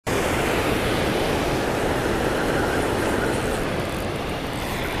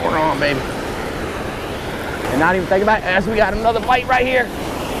baby. And not even thinking about it, as we got another bite right here.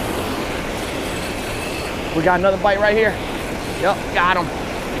 We got another bite right here. Yep, got him.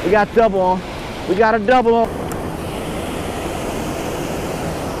 We got double on. We got a double on.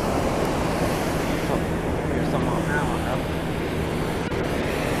 Oh, here's some on that one, though.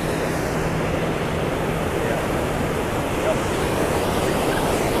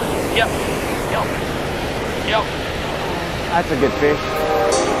 Yep. Yep. Yep. That's a good fish.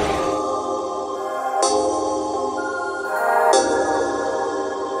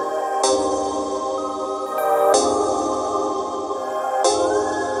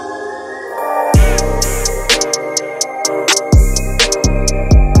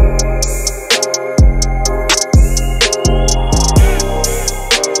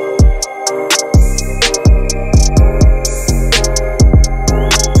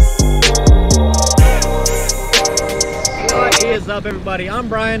 Up everybody, I'm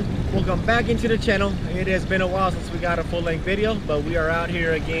Brian. Welcome back into the channel. It has been a while since we got a full-length video, but we are out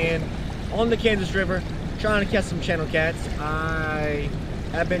here again on the Kansas River trying to catch some channel cats. I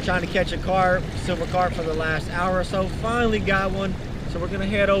have been trying to catch a carp, silver carp, for the last hour or so. Finally got one, so we're gonna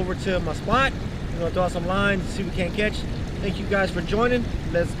head over to my spot. We're gonna throw out some lines, see what we can catch. Thank you guys for joining.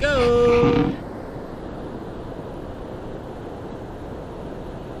 Let's go.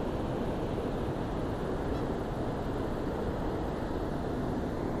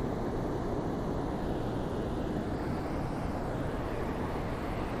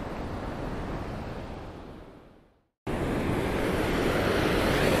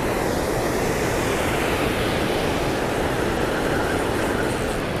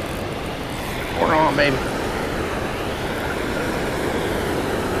 We're on, baby.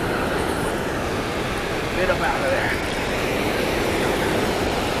 Get up out of there.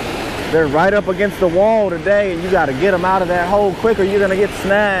 They're right up against the wall today, and you got to get them out of that hole quick or you're going to get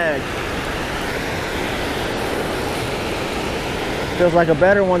snagged. Feels like a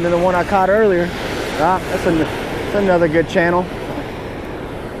better one than the one I caught earlier. Ah, that's another good channel.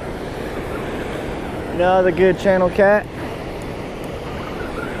 Another good channel cat.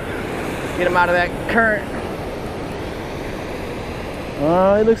 Get him out of that current.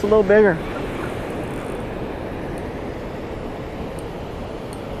 Oh, he looks a little bigger.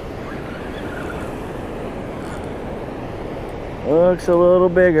 Looks a little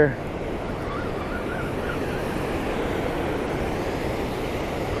bigger.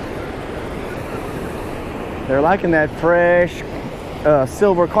 They're liking that fresh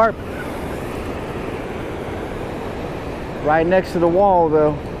silver carp. Right next to the wall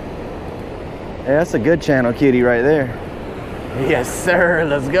though. Yeah, that's a good channel kitty right there. Yes, sir.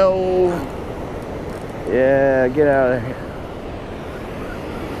 Let's go. Yeah, get out of here.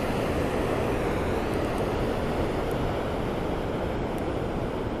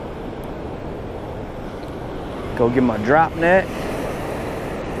 Go get my drop net.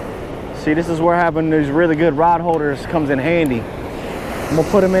 See, this is where having these really good rod holders comes in handy. I'm gonna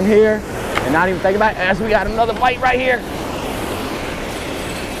put them in here and not even think about it, as we got another bite right here.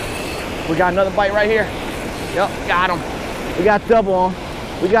 We got another bite right here. Yep, got him. We got double on.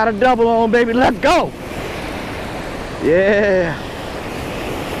 We got a double on, baby. Let's go. Yeah.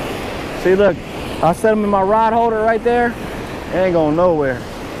 See, look, I set them in my rod holder right there. It ain't going nowhere.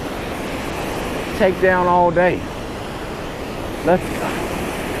 Takedown all day. Let's go.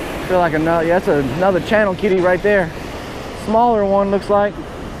 Feel like another, yeah, that's another channel kitty right there. Smaller one looks like.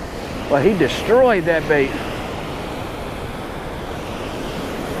 Well, he destroyed that bait.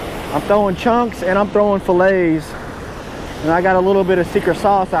 I'm throwing chunks and I'm throwing fillets. And I got a little bit of secret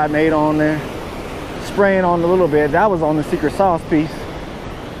sauce I made on there. Spraying on a little bit. That was on the secret sauce piece.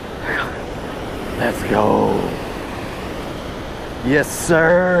 Let's go. Yes,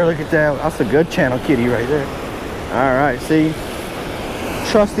 sir. Look at that. That's a good channel kitty right there. All right, see?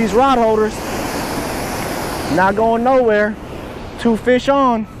 Trust these rod holders. Not going nowhere. 2 fish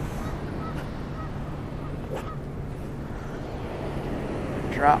on.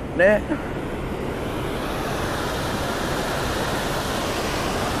 Drop net.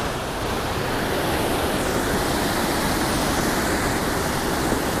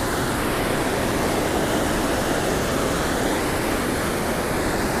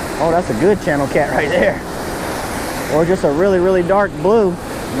 Oh, that's a good channel cat right there. Or just a really, really dark blue.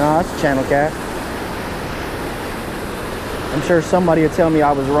 No, that's a channel cat. I'm sure somebody will tell me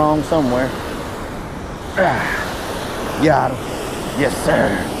I was wrong somewhere. Got him. Yes, sir.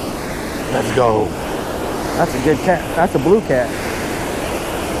 Let's go. That's a good cat. That's a blue cat.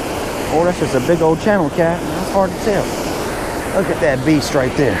 Oh, that's just a big old channel cat. That's hard to tell. Look at that beast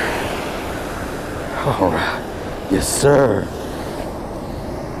right there. All right. Yes, sir.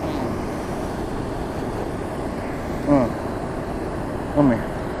 Come here.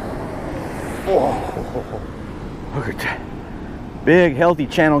 Oh, look at that. Big, healthy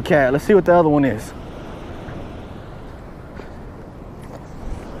channel cat. Let's see what the other one is.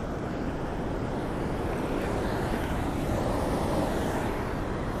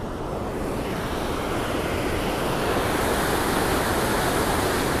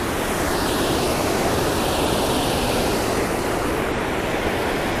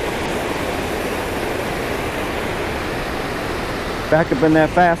 Back up in that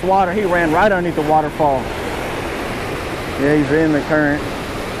fast water, he ran right underneath the waterfall. Yeah, he's in the current.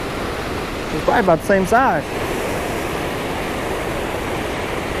 He's probably about the same size.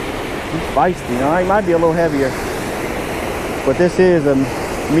 He's feisty, you know, he might be a little heavier. But this is a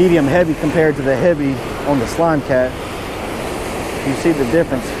medium heavy compared to the heavy on the slime cat. You see the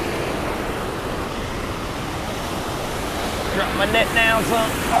difference. Drop my net down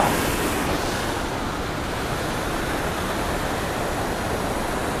some.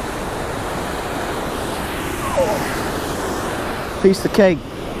 Oh. Piece of cake.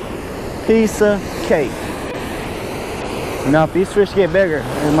 Piece of cake. Now if these fish get bigger,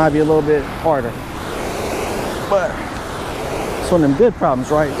 it might be a little bit harder. But it's one of them good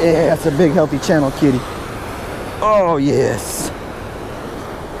problems, right? Yeah, that's a big healthy channel kitty. Oh yes.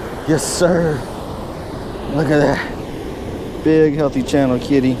 Yes sir. Look at that. Big healthy channel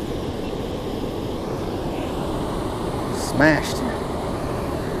kitty. Smashed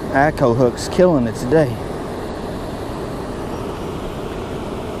it. Atko hook's killing it today.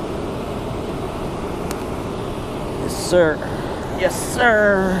 Sir. Yes,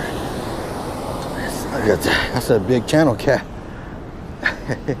 sir. Look at that. That's a big channel cat.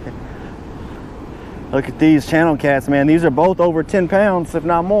 Look at these channel cats, man. These are both over 10 pounds, if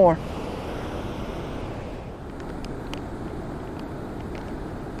not more.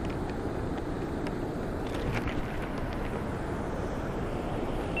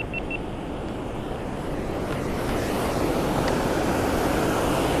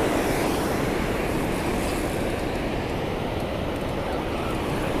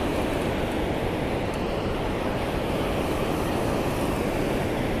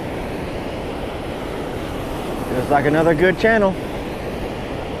 Just like another good channel.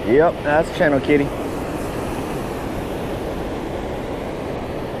 Yep, that's channel kitty.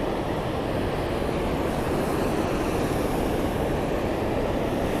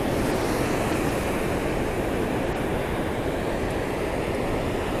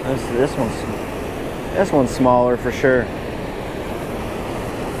 This one's smaller for sure.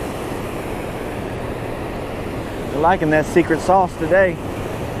 They're liking that secret sauce today.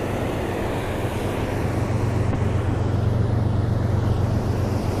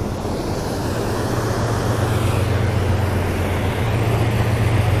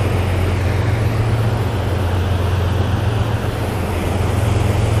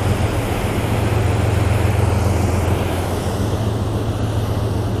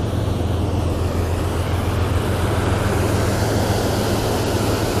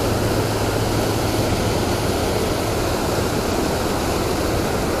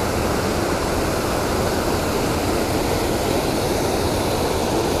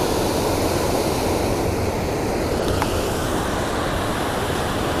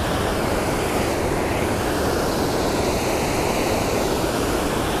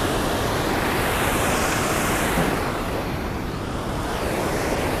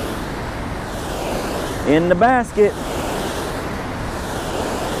 In the basket.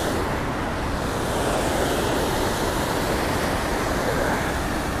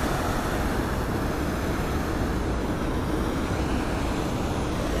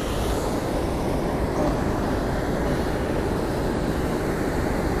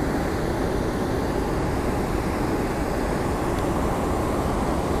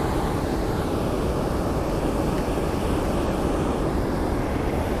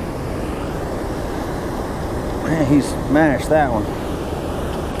 Man, he smashed that one.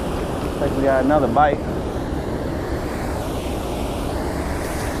 I think we got another bite.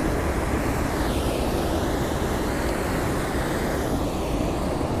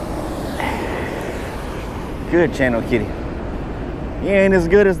 Good channel kitty. He ain't as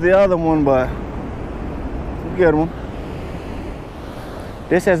good as the other one, but it's a good one.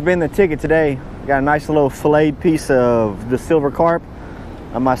 This has been the ticket today. Got a nice little filleted piece of the silver carp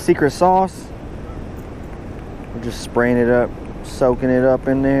on my secret sauce. We're just spraying it up, soaking it up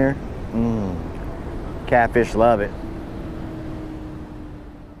in there. Catfish love it.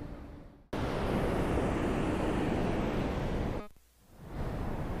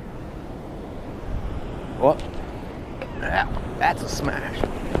 Well, that's a smash.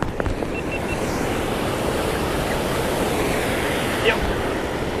 Yep.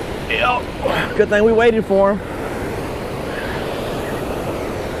 Yep. Good thing we waited for him.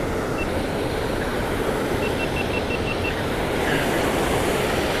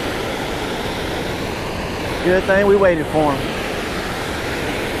 Good thing we waited for him.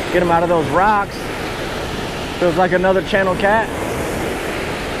 Get him out of those rocks. Feels like another channel cat.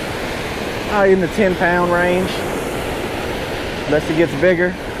 In the 10-pound range. Unless he gets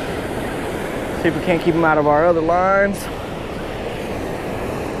bigger. See if we can't keep him out of our other lines.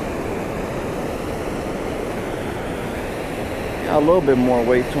 Got a little bit more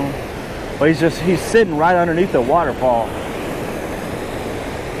weight to him. But he's sitting right underneath the waterfall.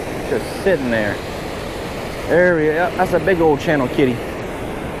 Just sitting there. There we go. That's a big old channel kitty.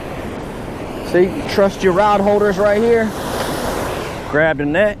 See, trust your rod holders right here. Grab the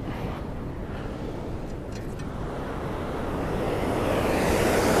net.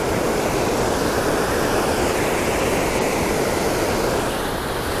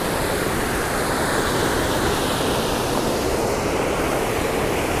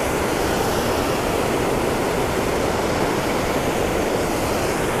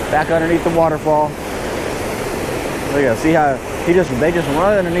 Back underneath the waterfall. Look at, see how they just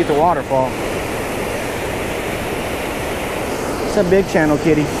run underneath the waterfall. It's a big channel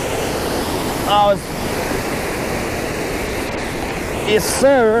kitty. Oh, yes,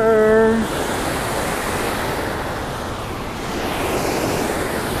 sir.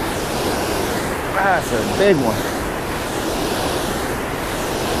 That's a big one.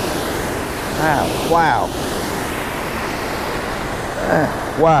 Wow. Wow.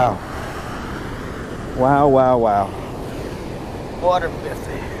 Wow. What a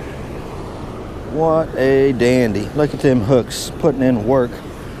biffy. What a dandy. Look at them hooks putting in work.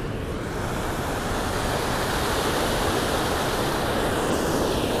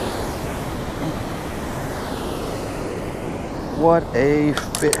 What a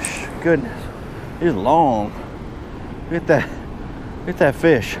fish. Goodness. He's long. Look at that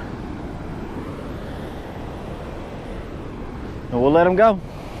fish. And we'll let him go.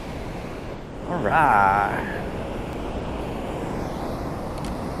 All right.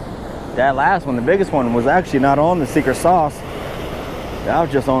 That last one, the biggest one, was actually not on the secret sauce. That was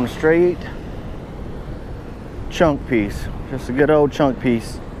just on a straight chunk piece. Just a good old chunk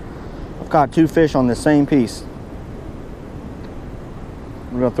piece. I've caught 2 fish on the same piece.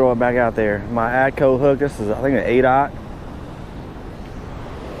 We're gonna throw it back out there. My Atko hook, this is, I think, an 8/0.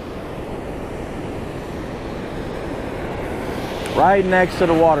 Right next to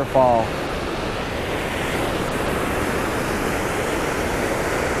the waterfall.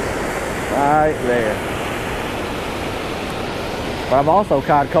 Right there. But I've also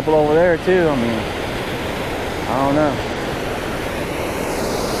caught a couple over there too. I mean, I don't know.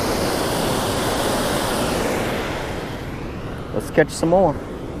 Let's catch some more.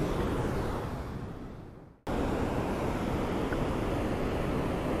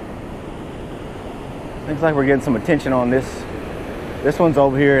 Looks like we're getting some attention on this. This one's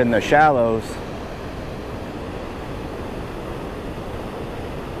over here in the shallows.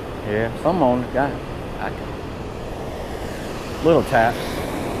 Yeah, some on it. Got it. Little taps.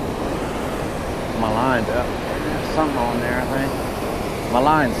 My line's up. There's something on there, I think. My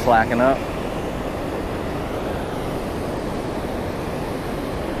line's slacking up.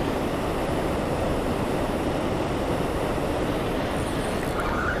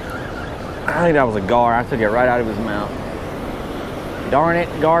 I think that was a gar. I took it right out of his mouth. Darn it,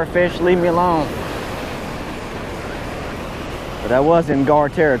 gar fish, leave me alone. But that was in gar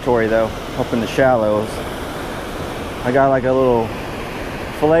territory though, up in the shallows. I got like a little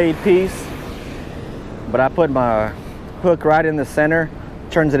filleted piece, but I put my hook right in the center,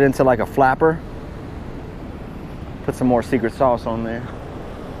 turns it into like a flapper. Put some more secret sauce on there.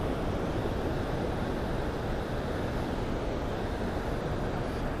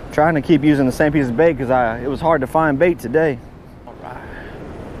 Trying to keep using the same piece of bait because it was hard to find bait today. All right.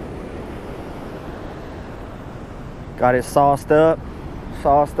 Got it sauced up.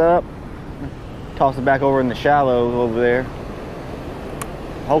 Toss it back over in the shallows over there.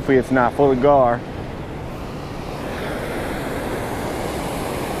 Hopefully it's not full of gar.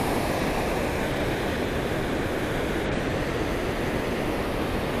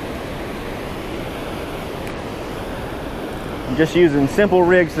 I'm just using simple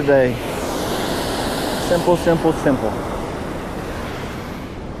rigs today. Simple.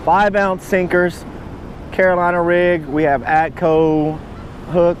 5-ounce sinkers, Carolina rig. We have Atko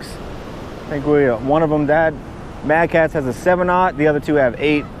hooks. I think one of them, Mad Cats, has a 7/0. The other two have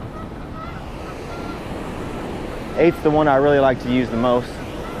 8. 8's the one I really like to use the most.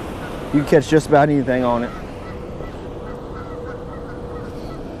 You can catch just about anything on it.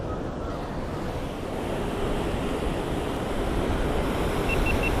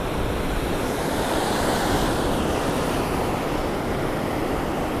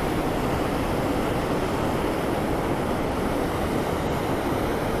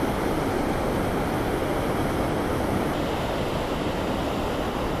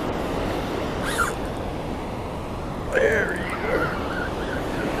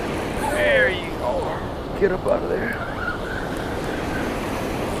 Get up out of there.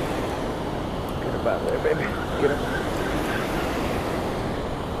 Get up out of there, baby. Get up.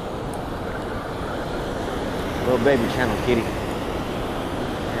 Little baby channel kitty.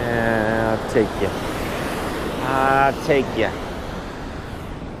 I'll take you. I'll take you.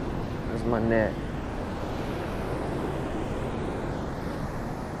 There's my net.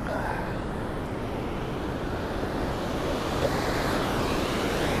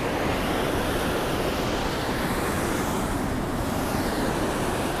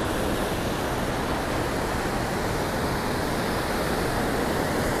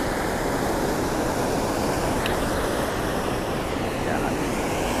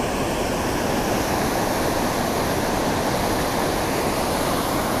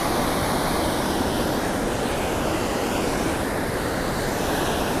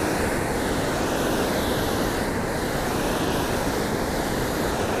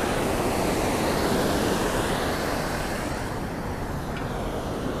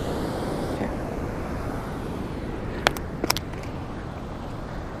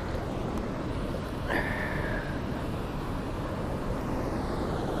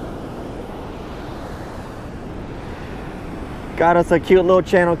 Got us a cute little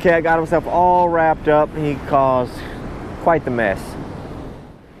channel cat, got himself all wrapped up. He caused quite the mess.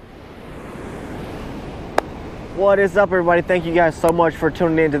 What is up, everybody? Thank you guys so much for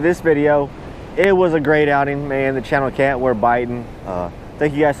tuning into this video. It was a great outing, man. The channel cat, we're biting.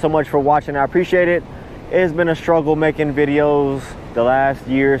 Thank you guys so much for watching. I appreciate it. It's been a struggle making videos the last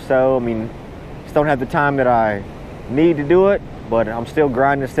year or so. I mean, just don't have the time that I need to do it, but I'm still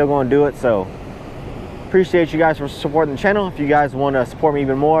grinding, still going to do it. So appreciate you guys for supporting the channel. If you guys want to support me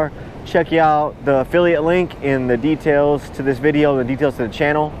even more, check out the affiliate link in the details to this video, the details to the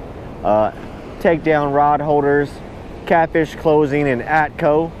channel. Takedown Rod holders, Catfish clothing, and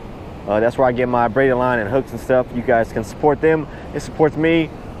Atko. That's where I get my braided line and hooks and stuff. You guys can support them. It supports me.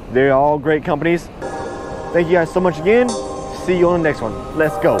 They're all great companies. Thank you guys so much again. See you on the next one.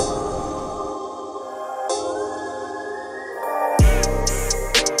 Let's go.